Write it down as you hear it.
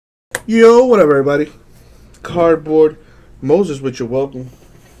Yo, what up, everybody? Cardboard Moses with you. Welcome.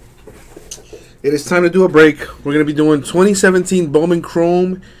 It is time to do a break. We're going to be doing 2017 Bowman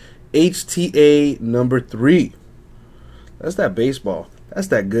Chrome HTA number 3. That's that baseball. That's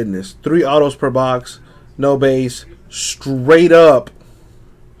that goodness. 3 autos per box. No base. Straight up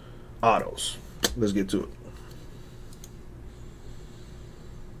autos. Let's get to it.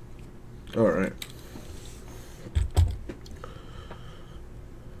 All right.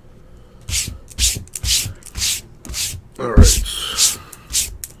 All right.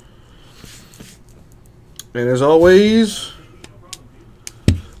 And as always,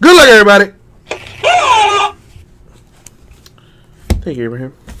 good luck, everybody. Thank you,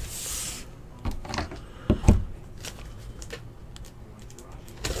 Abraham.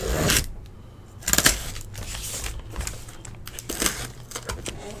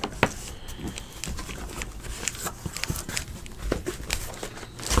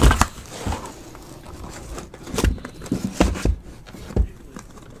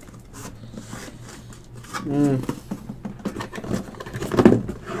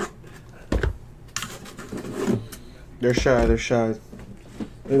 They're shy. They're shy.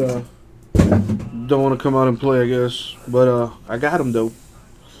 They don't want to come out and play, I guess. But I got them though.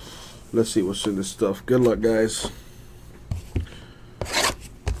 Let's see what's in this stuff. Good luck, guys.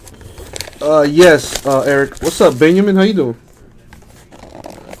 Yes, Eric. What's up, Benjamin? How you doing?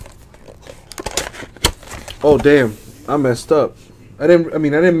 Oh, damn. I messed up. I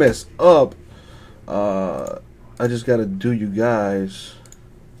didn't mess up. I just gotta do you guys.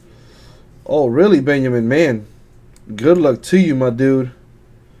 Oh, really, Benjamin? Man, good luck to you, my dude.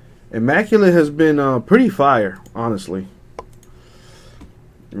 Immaculate has been pretty fire, honestly.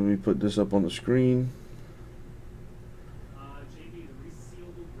 Let me put this up on the screen. JB, the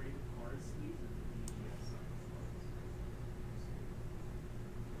resealable graded card sleeve with the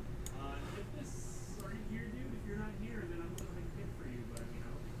if this, are you here, dude? If you're not here, then I'm going to make a hit for you, but, you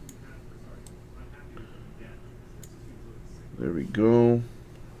know, I'm happy with what you get. There we go.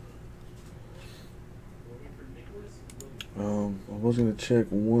 I was going to check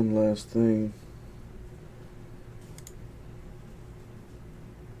one last thing.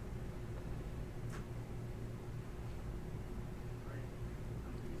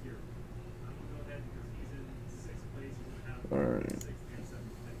 All right.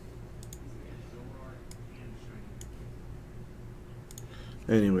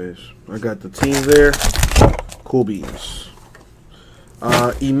 Anyways, I got the team there. Cool beans.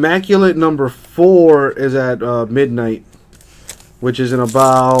 Immaculate number 4 is at midnight, which is in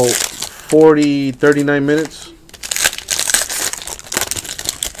about 39 minutes.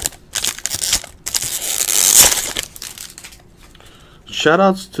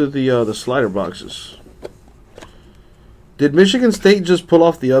 Shoutouts to the slider boxes. Did Michigan State just pull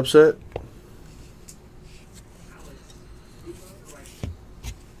off the upset?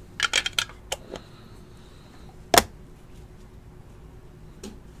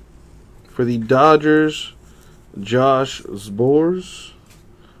 For the Dodgers, Josh Zbors,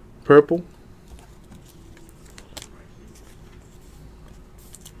 purple.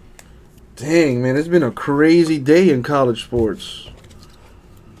 Dang, man, it's been a crazy day in college sports.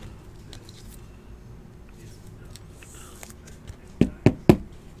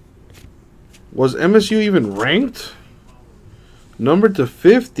 Was MSU even ranked? Number to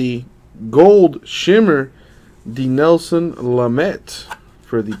 50, gold shimmer, Dinelson Lamet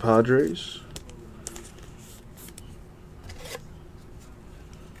for the Padres.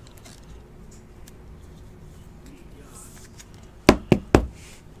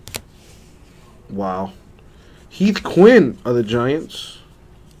 Wow. Heath Quinn of the Giants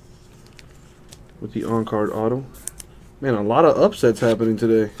with the on-card auto. Man, a lot of upsets happening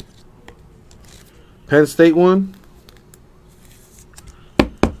today. Penn State won.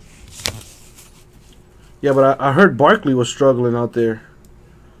 Yeah, but I heard Barkley was struggling out there.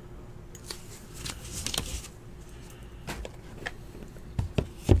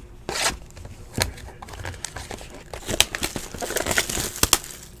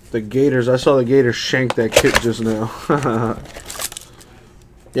 The Gators, I saw the Gators shank that kid just now.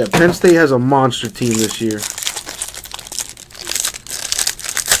 Yeah, Penn State has a monster team this year.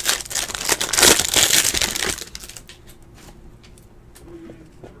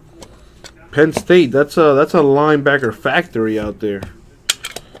 Penn State, that's a linebacker factory out there.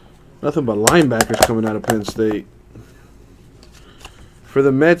 Nothing but linebackers coming out of Penn State. For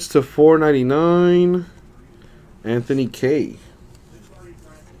the Mets to 499, Anthony K.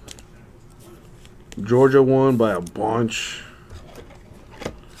 Georgia won by a bunch.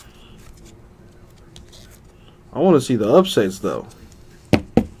 I want to see the upsets, though.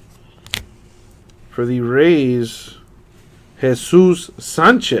 For the Rays, Jesus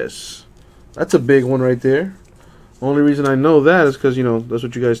Sanchez. That's a big one right there. Only reason I know that is because, you know, that's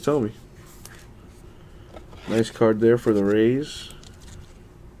what you guys tell me. Nice card there for the Rays.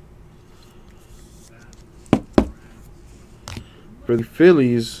 For the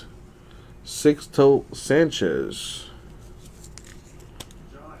Phillies, Sixto Sanchez.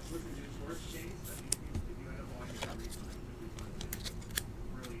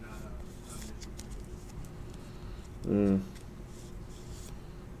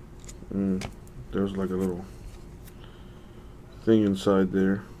 There's like a little thing inside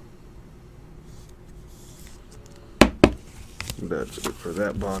there. That's it for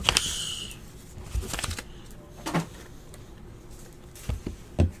that box.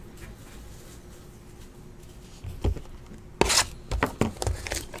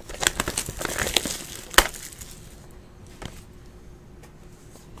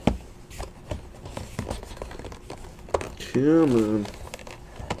 Come on.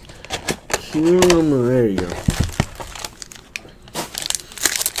 Come on. There you go.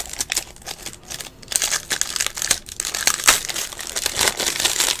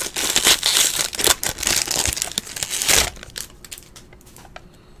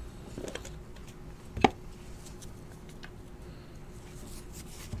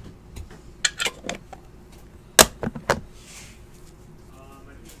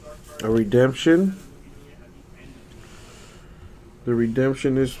 A redemption. The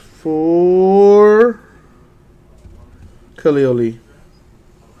redemption is for Kalioli.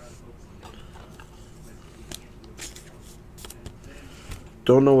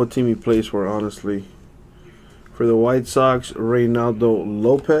 Don't know what team he plays for, honestly. For the White Sox, Reynaldo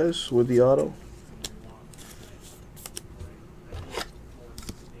Lopez with the auto.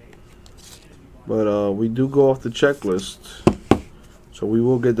 But we do go off the checklist, so we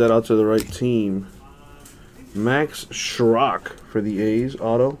will get that out to the right team. Max Schrock for the A's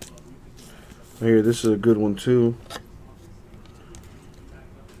auto. Here, this is a good one too.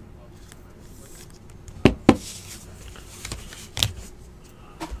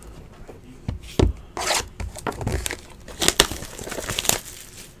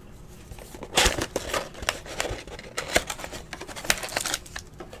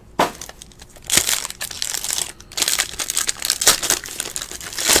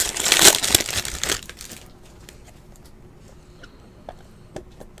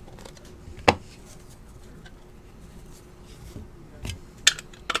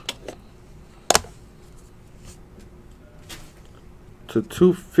 To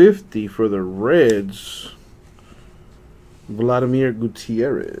 250 for the Reds, Vladimir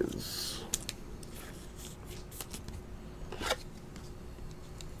Gutierrez.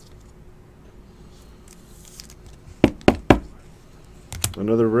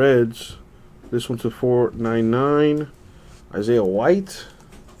 Another Reds. This one to 499. Isaiah White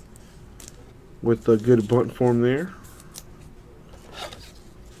with the good bunt form there.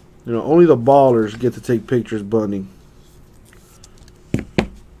 You know, only the ballers get to take pictures bunting.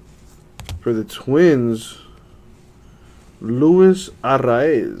 For the Twins, Luis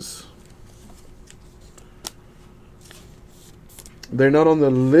Arraez. They're not on the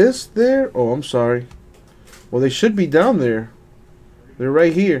list there? Oh, I'm sorry. Well, they should be down there. They're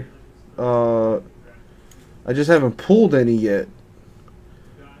right here. I just haven't pulled any yet.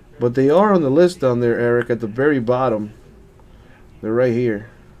 But they are on the list down there, Eric, at the very bottom. They're right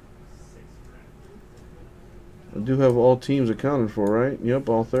here. I do have all teams accounted for, right? Yep,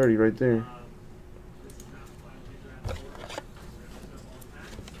 all 30 right there.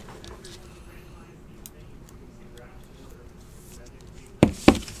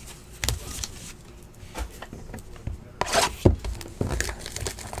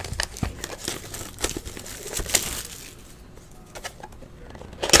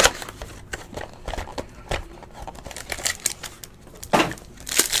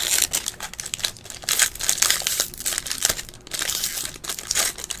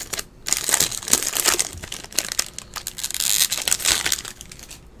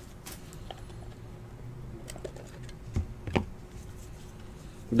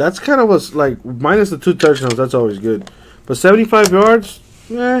 That's kind of what's like, minus the 2 touchdowns, that's always good. But 75 yards,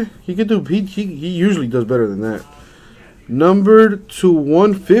 he could do. He usually does better than that. Numbered to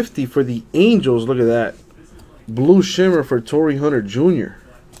 150 for the Angels. Look at that. Blue Shimmer for Torrey Hunter Jr.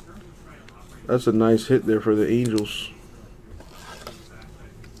 That's a nice hit there for the Angels.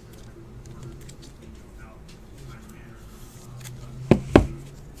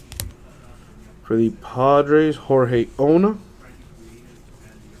 For the Padres, Jorge Ona.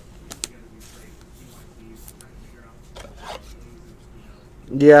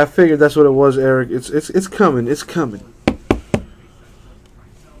 Yeah, I figured that's what it was, Eric. It's coming. It's coming.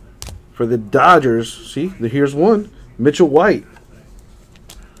 For the Dodgers, see, here's one. Mitchell White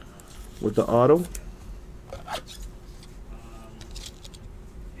with the auto.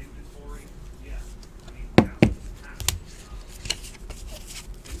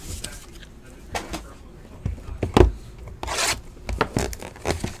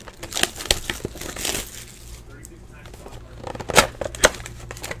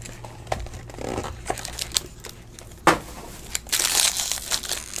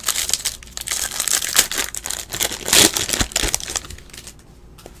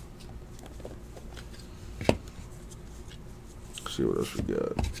 See what else we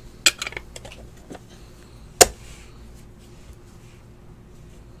got.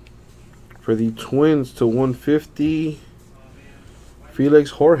 For the Twins to 150, Felix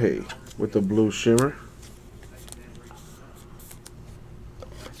Jorge with the blue shimmer.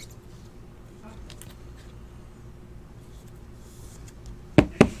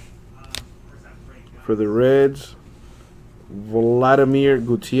 For the Reds, Vladimir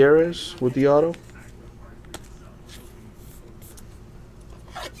Gutierrez with the auto.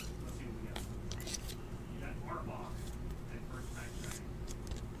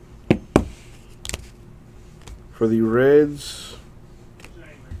 For the Reds,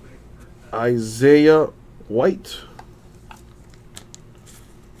 Isaiah White.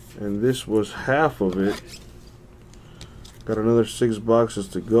 And this was half of it. Got another 6 boxes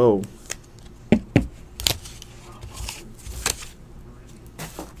to go. Get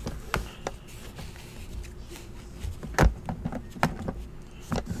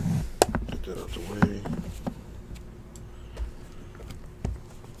that out the way.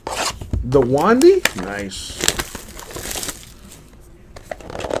 The Wandy? Nice.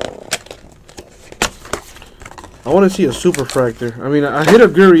 I want to see a superfractor. I mean, I hit a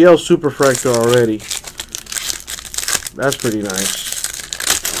Gurriel superfractor already. That's pretty nice.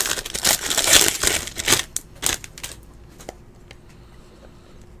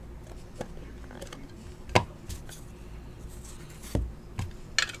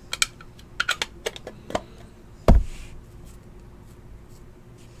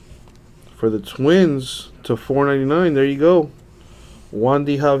 For the Twins to 499, there you go.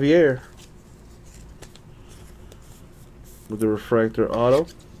 Wandy Javier with the refractor auto.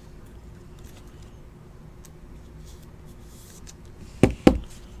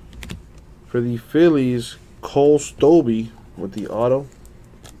 For the Phillies, Cole Stobbe with the auto.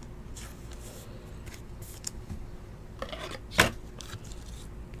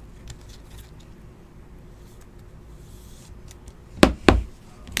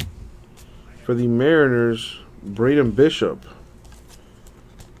 For the Mariners, Braden Bishop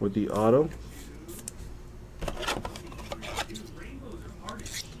with the auto.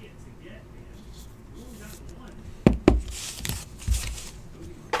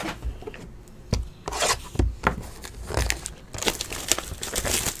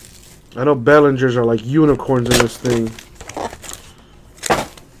 I know Bellingers are like unicorns in this thing.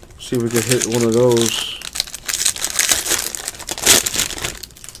 See if we can hit one of those.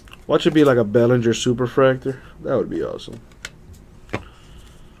 Watch it be like a Bellinger superfractor. That would be awesome.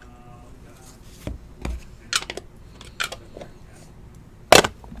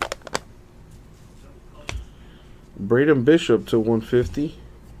 Braden Bishop to 150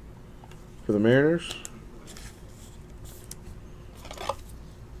 for the Mariners.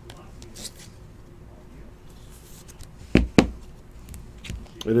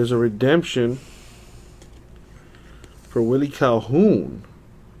 It is a redemption for Willie Calhoun.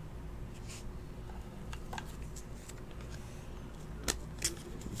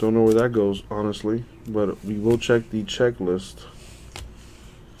 Don't know where that goes, honestly, but we will check the checklist.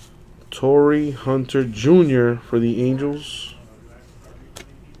 Torrey Hunter Jr. for the Angels.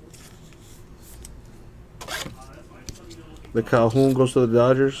 The Calhoun goes to the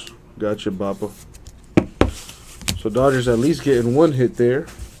Dodgers. Gotcha, Bappa. So Dodgers at least getting one hit there.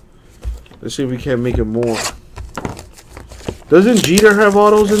 Let's see if we can't make it more. Doesn't Jeter have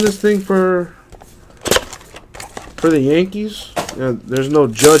autos in this thing for the Yankees? Yeah, there's no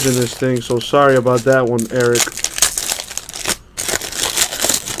Judge in this thing, so sorry about that one, Eric.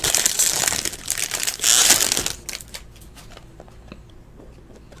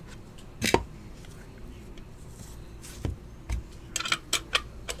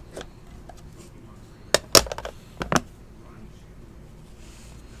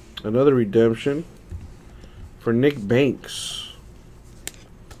 Another redemption for Nick Banks.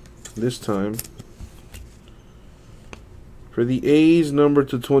 This time for the A's, number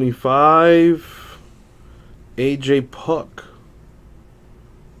to 25, AJ Puck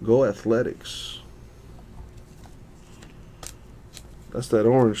Go Athletics. That's that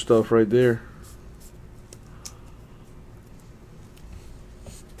orange stuff right there.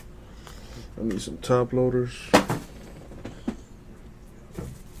 I need some top loaders.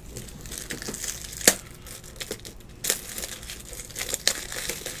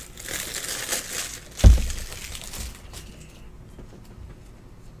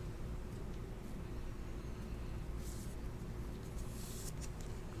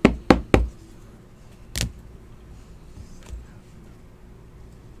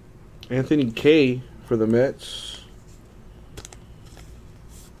 Anthony K for the Mets.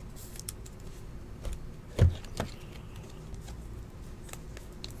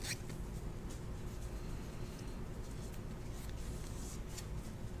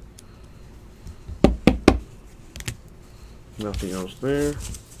 Nothing else there.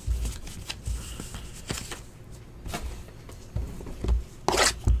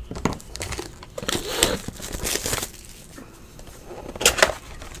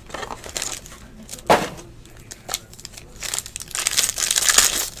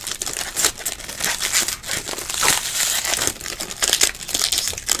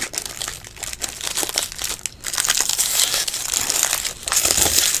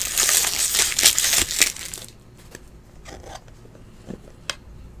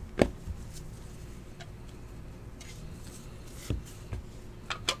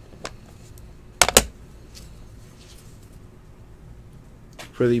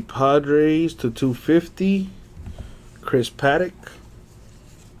 For the Padres to 250, Chris Paddock.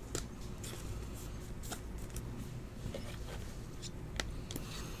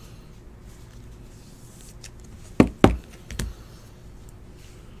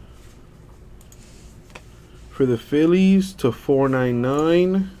 For the Phillies to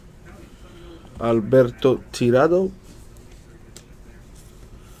 499, Alberto Tirado.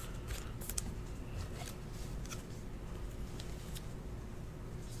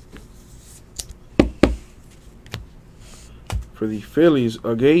 For the Phillies,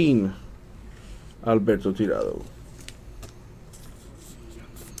 again, Alberto Tirado.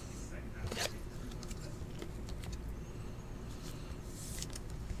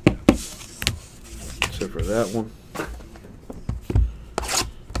 Except for that one.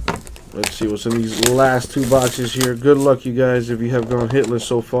 Let's see what's in these last two boxes here. Good luck, you guys, if you have gone hitless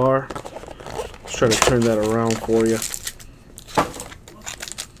so far. Let's try to turn that around for you.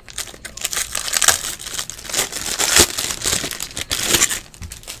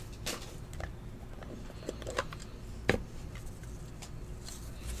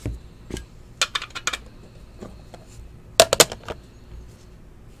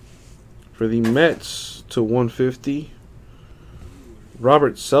 For the Mets to 150,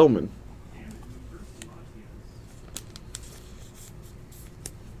 Robert Selman.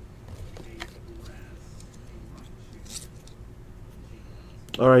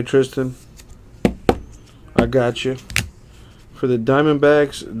 All right, Tristan, I got you. For the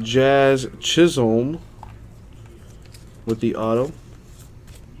Diamondbacks, Jazz Chisholm with the auto.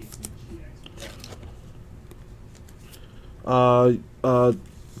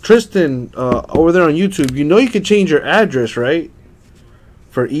 Tristan, over there on YouTube, you know you could change your address, right?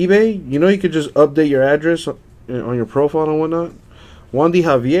 For eBay, you know you could just update your address on your profile and whatnot. Wandy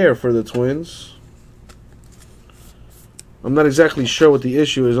Javier for the Twins. I'm not exactly sure what the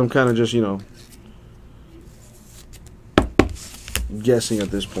issue is. I'm kind of just, you know, guessing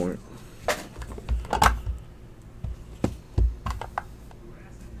at this point.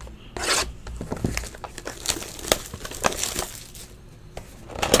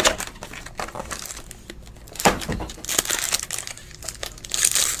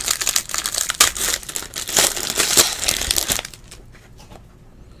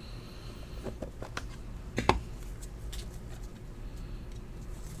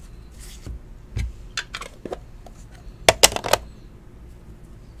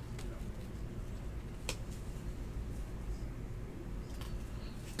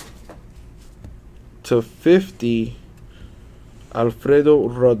 To 50, Alfredo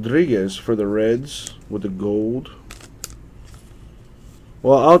Rodriguez for the Reds with the gold.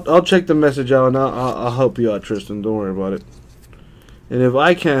 Well, I'll check the message out and I'll help you out, Tristan. Don't worry about it. And if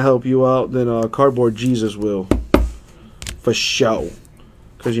I can't help you out, then Cardboard Jesus will, for sure.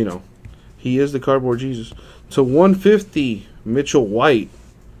 Because, you know, he is the Cardboard Jesus. To 150, Mitchell White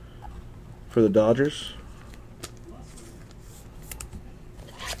for the Dodgers.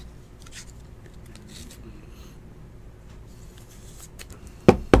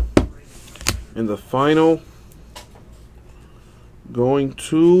 And the final, going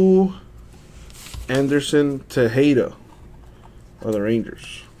to Anderson Tejeda of the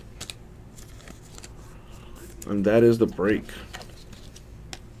Rangers. And that is the break.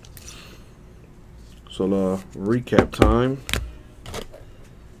 So recap time.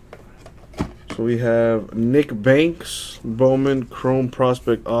 So we have Nick Banks, Bowman Chrome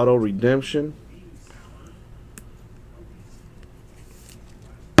Prospect Auto Redemption.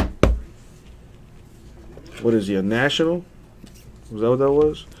 What is he, a national? Was that what that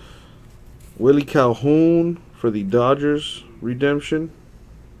was? Willie Calhoun for the Dodgers redemption.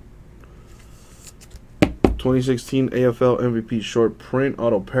 2016 AFL MVP short print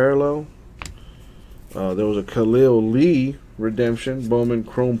auto parallel. There was a Khalil Lee redemption, Bowman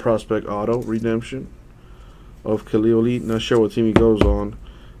Chrome Prospect Auto redemption of Khalil Lee. Not sure what team he goes on,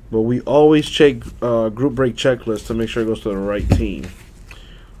 but we always check group break checklist to make sure it goes to the right team.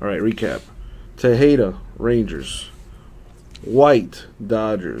 All right, recap. Tejeda, Rangers. White,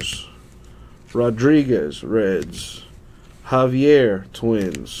 Dodgers. Rodriguez, Reds. Javier,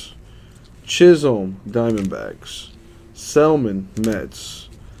 Twins. Chisholm, Diamondbacks. Selman, Mets.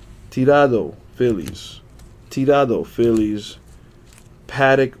 Tirado, Phillies. Tirado, Phillies.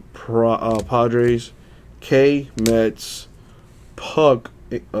 Paddock, Padres. K, Mets. Puck,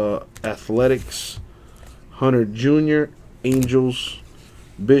 Athletics. Hunter Jr., Angels.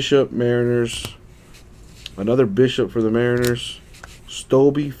 Bishop, Mariners. Another Bishop for the Mariners.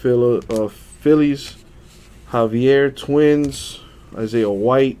 Stobie, Phillies. Javier, Twins. Isaiah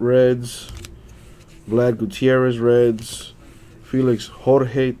White, Reds. Vlad Gutierrez, Reds. Felix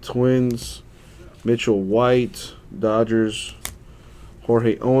Jorge, Twins. Mitchell White, Dodgers.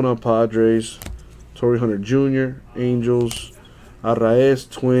 Jorge Ona, Padres. Torrey Hunter Jr., Angels. Arraez,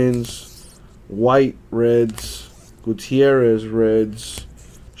 Twins. White, Reds. Gutierrez, Reds.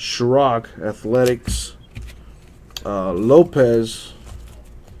 Schrock, Athletics. Lopez,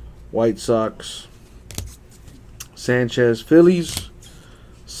 White Sox. Sanchez, Phillies.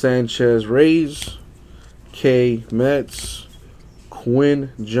 Sanchez, Rays. K, Mets.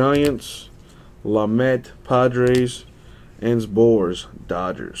 Quinn, Giants. Lamet, Padres. And Boers,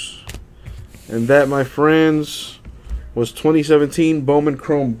 Dodgers. And that, my friends, was 2017 Bowman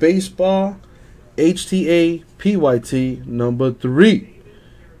Chrome Baseball HTA PYT number 3.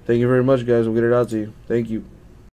 Thank you very much, guys. We'll get it out to you. Thank you.